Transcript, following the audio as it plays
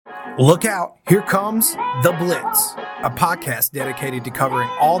Look out, here comes The Blitz, a podcast dedicated to covering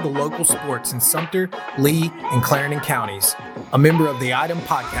all the local sports in Sumter, Lee, and Clarendon counties. A member of the Item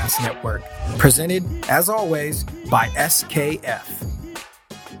Podcast Network, presented, as always, by SKF.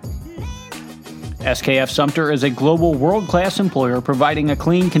 SKF Sumter is a global world-class employer providing a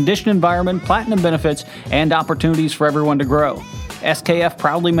clean, conditioned environment, platinum benefits, and opportunities for everyone to grow. SKF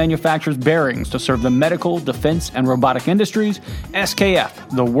proudly manufactures bearings to serve the medical, defense, and robotic industries.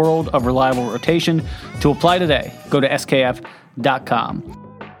 SKF, the world of reliable rotation. To apply today, go to skf.com.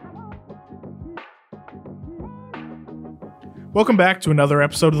 Welcome back to another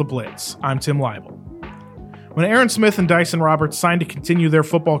episode of The Blitz. I'm Tim Leibel. When Aaron Smith and Dyson Roberts signed to continue their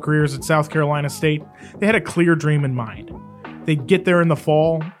football careers at South Carolina State, they had a clear dream in mind. They'd get there in the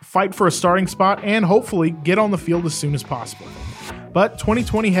fall, fight for a starting spot, and hopefully get on the field as soon as possible. But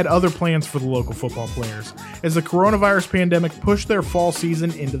 2020 had other plans for the local football players, as the coronavirus pandemic pushed their fall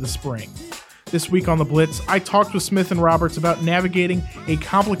season into the spring. This week on The Blitz, I talked with Smith and Roberts about navigating a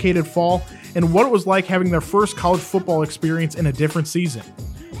complicated fall and what it was like having their first college football experience in a different season.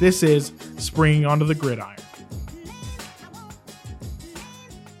 This is Springing Onto the Gridiron.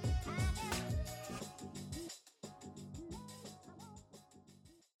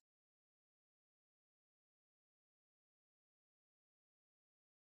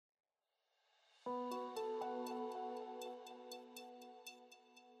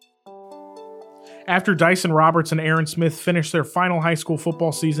 After Dyson Roberts and Aaron Smith finished their final high school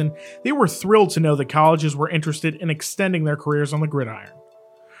football season, they were thrilled to know that colleges were interested in extending their careers on the gridiron.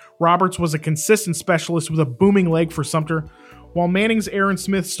 Roberts was a consistent specialist with a booming leg for Sumter, while Manning's Aaron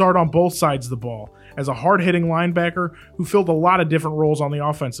Smith starred on both sides of the ball as a hard-hitting linebacker who filled a lot of different roles on the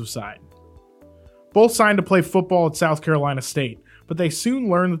offensive side. Both signed to play football at South Carolina State, but they soon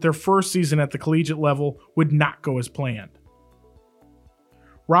learned that their first season at the collegiate level would not go as planned.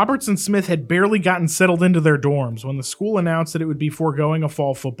 Roberts and Smith had barely gotten settled into their dorms when the school announced that it would be foregoing a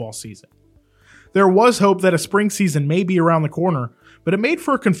fall football season. There was hope that a spring season may be around the corner, but it made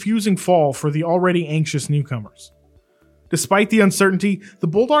for a confusing fall for the already anxious newcomers. Despite the uncertainty, the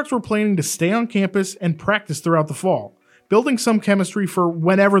Bulldogs were planning to stay on campus and practice throughout the fall, building some chemistry for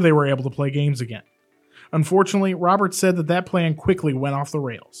whenever they were able to play games again. Unfortunately, Roberts said that plan quickly went off the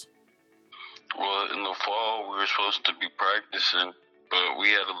rails. Well, in the fall, we were supposed to be practicing, but we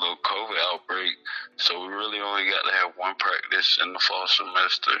had a little COVID outbreak, so we really only got to have one practice in the fall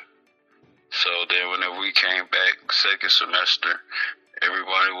semester. So then whenever we came back second semester,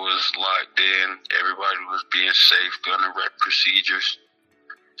 everybody was locked in, everybody was being safe, doing the right procedures.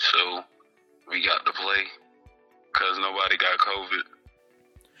 So we got to play because nobody got COVID.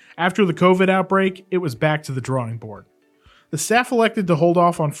 After the COVID outbreak, it was back to the drawing board. The staff elected to hold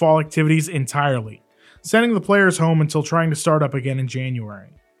off on fall activities entirely, sending the players home until trying to start up again in January.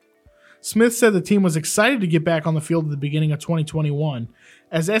 Smith said the team was excited to get back on the field at the beginning of 2021,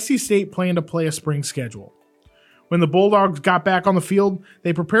 as SC State planned to play a spring schedule. When the Bulldogs got back on the field,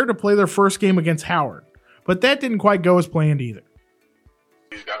 they prepared to play their first game against Howard, but that didn't quite go as planned either.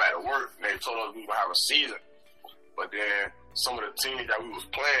 We got back to work, and they told us we were going to have a season, but then some of the teams that we was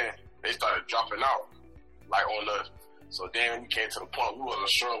playing, they started dropping out, like on us. So then when we came to the point, we wasn't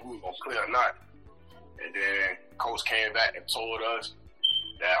sure if we were going to play or not. And then coach came back and told us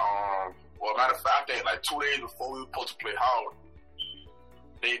that, well, matter of fact, I think like 2 days before we were supposed to play Howard,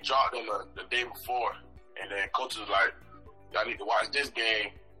 they dropped them the day before. And then coach was like, y'all need to watch this game,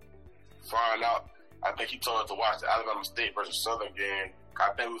 find out. I think he told us to watch the Alabama State versus Southern game.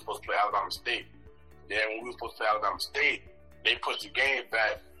 I think we were supposed to play Alabama State. Then when we were supposed to play Alabama State, they pushed the game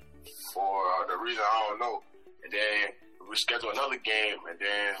back for the reason I don't know. And then we scheduled another game, and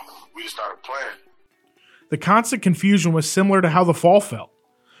then we just started playing. The constant confusion was similar to how the fall felt.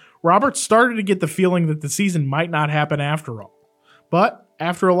 Roberts started to get the feeling that the season might not happen after all. But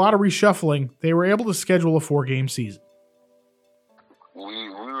after a lot of reshuffling, they were able to schedule a 4-game season. We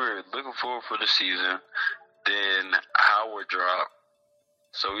were looking forward for the season. Then Howard dropped.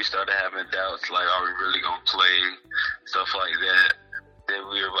 So we started having doubts like, are we really going to play? Stuff like that. Then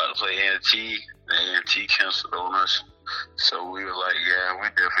we were about to play A&T. The A&T canceled on us. So we were like, yeah, we're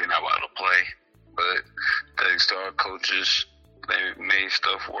definitely not about to play. But thanks to our coaches, they made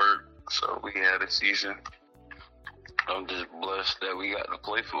stuff work, so we had a season. I'm just blessed that we got to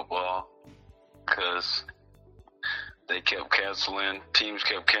play football because they kept canceling, teams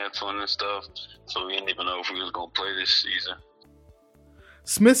kept canceling and stuff, so we didn't even know if we was going to play this season.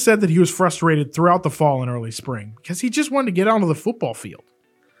 Smith said that he was frustrated throughout the fall and early spring because he just wanted to get onto the football field.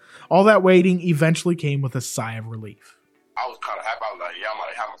 All that waiting eventually came with a sigh of relief. I was kind of happy. I was like, yeah, I'm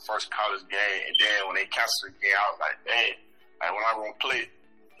going to have my first college game. And then when they canceled the game, I was like, dang, like, when I'm going to play.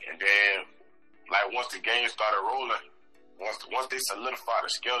 And then like once the game started rolling, once they solidified the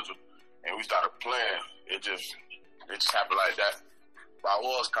schedule and we started playing, it just happened like that. But I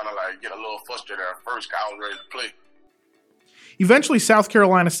was kind of like getting a little frustrated at first because I was ready to play. Eventually, South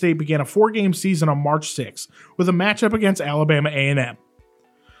Carolina State began a 4-game season on March 6th with a matchup against Alabama A&M.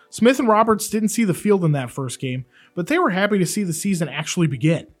 Smith and Roberts didn't see the field in that first game, but they were happy to see the season actually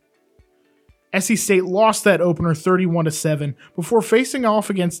begin. SC State lost that opener 31-7 before facing off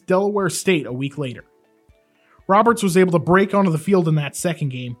against Delaware State a week later. Roberts was able to break onto the field in that second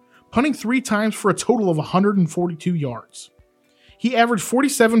game, punting 3 times for a total of 142 yards. He averaged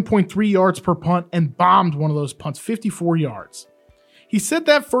 47.3 yards per punt and bombed one of those punts 54 yards. He said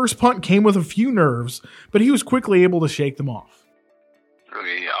that first punt came with a few nerves, but he was quickly able to shake them off.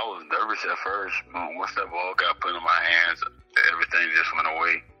 Really, I was nervous at first, but once that ball got put in my hands, everything just went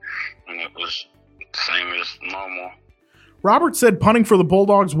away, and it was the same as normal. Roberts said punting for the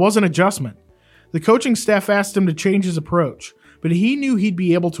Bulldogs was an adjustment. The coaching staff asked him to change his approach, but he knew he'd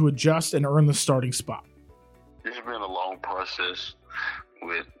be able to adjust and earn the starting spot. It's been a long process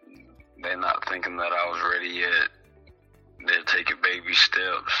with they not thinking that I was ready yet. They're taking baby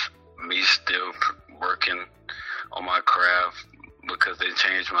steps. Me still working on my craft because they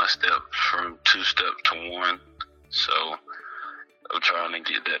changed my steps from 2 steps to 1. So I'm trying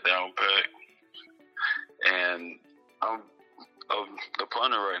to get that down pat. And I'm the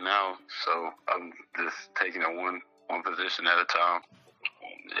punter right now, so I'm just taking it one position at a time.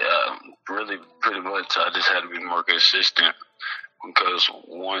 Yeah, really, pretty much I just had to be more consistent because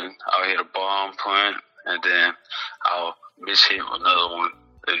one, I'll hit a bomb punt and then I'll mishit another one.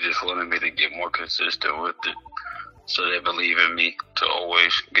 They just wanted me to get more consistent with it, so they believe in me to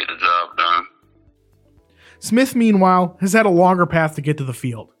always get the job done. Smith, meanwhile, has had a longer path to get to the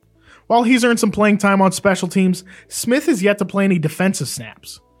field. While he's earned some playing time on special teams, Smith has yet to play any defensive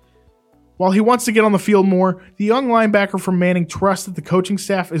snaps. While he wants to get on the field more, the young linebacker from Manning trusts that the coaching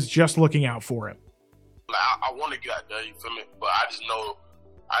staff is just looking out for him. I want to get out there, you feel me? But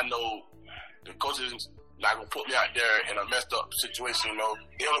I know the coaches not going to put me out there in a messed up situation, you know.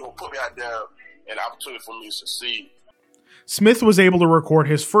 They're only going to put me out there in an opportunity for me to succeed. Smith was able to record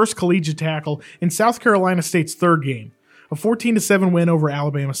his first collegiate tackle in South Carolina State's third game, a 14-7 win over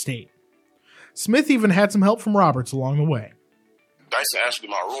Alabama State. Smith even had some help from Roberts along the way. Dyson actually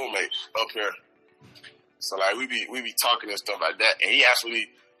my roommate up here. So like we be talking and stuff like that. And he actually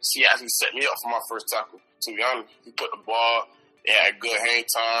set me up for my first tackle. To be honest, he put the ball, it had good hang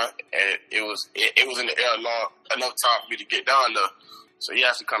time, and it was in the air enough time for me to get down there. So he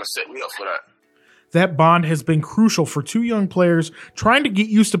actually kind of set me up for that. That bond has been crucial for two young players trying to get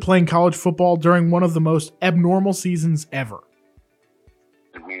used to playing college football during one of the most abnormal seasons ever.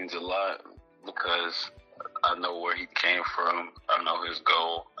 It means a lot because I know where he came from. I know his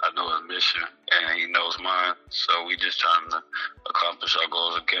goal. I know his mission, and he knows mine. So we just trying to accomplish our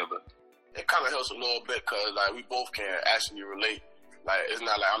goals together. It kind of helps a little bit because like we both can actually relate. Like it's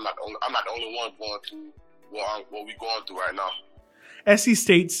not like I'm not the only one going through what we going through right now. SC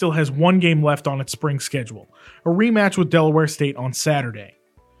State still has one game left on its spring schedule, a rematch with Delaware State on Saturday.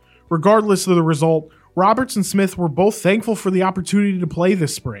 Regardless of the result, Roberts and Smith were both thankful for the opportunity to play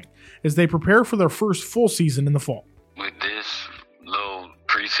this spring as they prepare for their first full season in the fall. With this little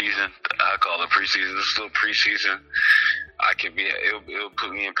preseason, I call it preseason, this little preseason, it'll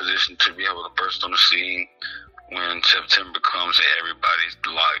put me in position to be able to burst on the scene when September comes and everybody's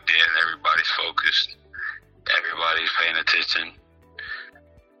logged in, everybody's focused, everybody's paying attention.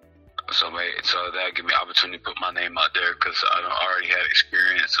 So that'll give me an opportunity to put my name out there because I already had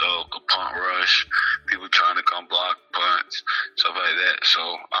experience of a punt rush, people trying to come block punts, stuff like that. So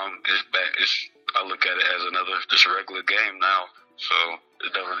I look at it as just a regular game now. So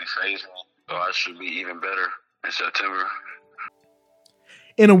it doesn't really faze me. So I should be even better in September.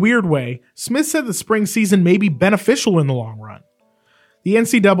 In a weird way, Smith said the spring season may be beneficial in the long run. The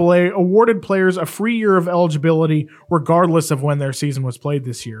NCAA awarded players a free year of eligibility regardless of when their season was played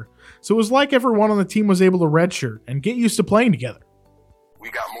this year. So it was like everyone on the team was able to redshirt and get used to playing together.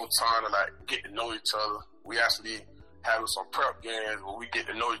 We got more time to get to know each other. We actually having some prep games where we get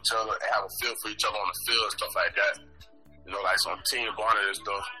to know each other and have a feel for each other on the field and stuff like that. You know, like some team bonding and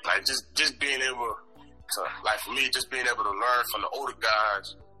stuff. Like just being able to, like for me, just being able to learn from the older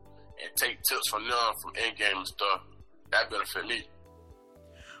guys and take tips from them from in-game and stuff, that benefit me.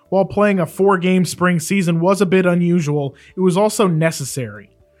 While playing a 4-game spring season was a bit unusual, it was also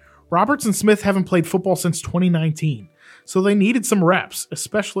necessary. Roberts and Smith haven't played football since 2019, so they needed some reps,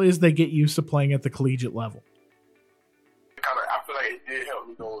 especially as they get used to playing at the collegiate level. I feel like it did help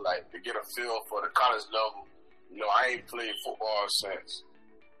me, to get a feel for the college level. You know, I ain't played football since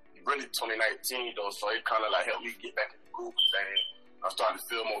really 2019 though, so it kind of like helped me get back in the group, and I started to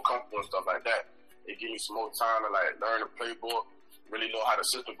feel more comfortable and stuff like that. It gave me some more time to like learn the playbook, really know how the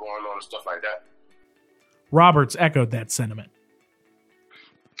system going on and stuff like that. Roberts echoed that sentiment.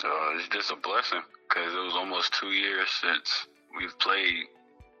 It's just a blessing because it was almost 2 years since we've played,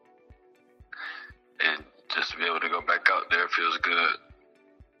 and just to be able to go back out there feels good.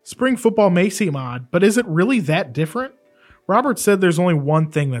 Spring football may seem odd, but is it really that different? Roberts said there's only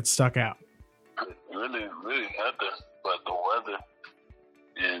one thing that stuck out. Really nothing but the weather,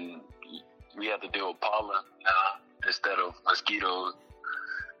 and we have to deal with pollen now instead of mosquitoes,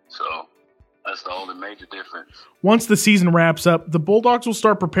 so that's the only major difference. Once the season wraps up, the Bulldogs will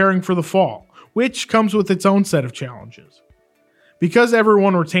start preparing for the fall, which comes with its own set of challenges. Because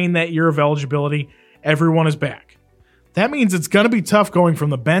everyone retained that year of eligibility, everyone is back. That means it's going to be tough going from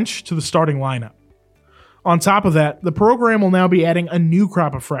the bench to the starting lineup. On top of that, the program will now be adding a new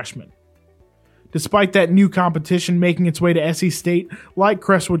crop of freshmen. Despite that new competition making its way to SC State, like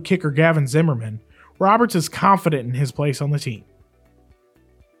Crestwood kicker Gavin Zimmerman, Roberts is confident in his place on the team.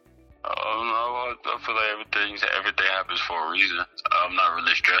 I feel like everything happens for a reason. I'm not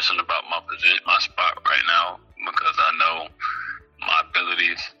really stressing about my position, my spot right now, because I know my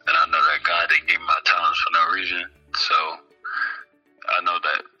abilities, and I know that God didn't give me my talents for no reason. So I know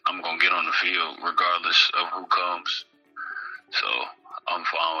that I'm going to get on the field regardless of who comes. So I'm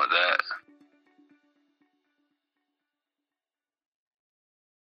fine with that.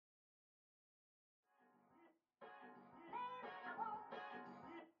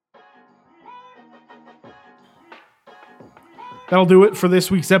 That'll do it for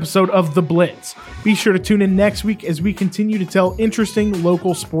this week's episode of The Blitz. Be sure to tune in next week as we continue to tell interesting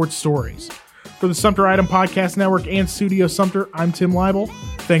local sports stories. For the Sumter Item Podcast Network and Studio Sumter, I'm Tim Leibel.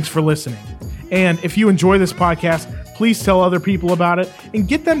 Thanks for listening. And if you enjoy this podcast, please tell other people about it and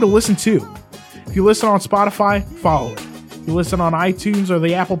get them to listen too. If you listen on Spotify, follow it. If you listen on iTunes or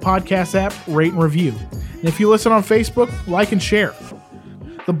the Apple Podcast app, rate and review. And if you listen on Facebook, like and share.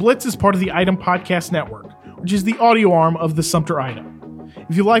 The Blitz is part of the Item Podcast Network, which is the audio arm of the Sumter Item.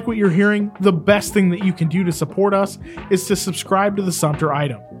 If you like what you're hearing, the best thing that you can do to support us is to subscribe to the Sumter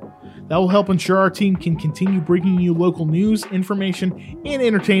Item. That will help ensure our team can continue bringing you local news, information, and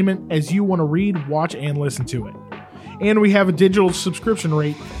entertainment as you want to read, watch, and listen to it. And we have a digital subscription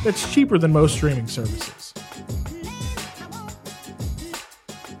rate that's cheaper than most streaming services.